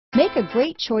Make a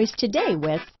great choice today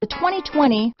with the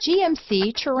 2020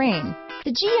 GMC Terrain.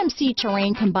 The GMC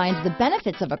Terrain combines the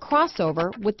benefits of a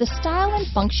crossover with the style and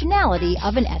functionality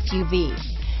of an SUV.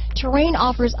 Terrain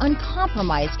offers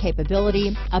uncompromised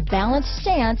capability, a balanced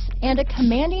stance, and a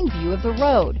commanding view of the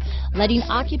road, letting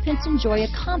occupants enjoy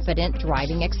a confident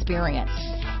driving experience.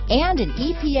 And an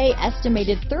EPA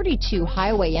estimated 32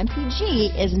 highway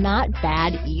MPG is not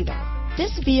bad either.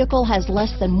 This vehicle has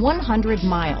less than 100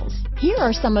 miles. Here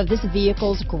are some of this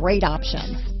vehicle's great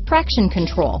options: traction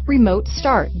control, remote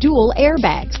start, dual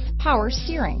airbags, power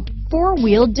steering,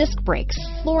 four-wheel disc brakes,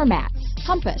 floor mats,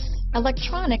 compass,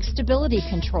 electronic stability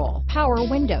control, power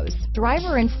windows,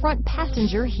 driver and front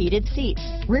passenger heated seats,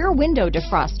 rear window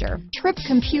defroster, trip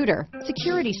computer,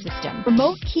 security system,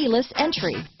 remote keyless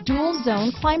entry, dual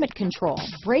zone climate control,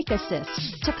 brake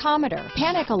assist, tachometer,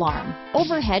 panic alarm,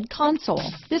 overhead console.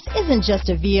 This isn't just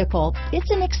a vehicle,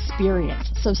 it's an experience.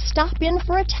 So stop in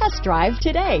for a test drive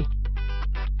today.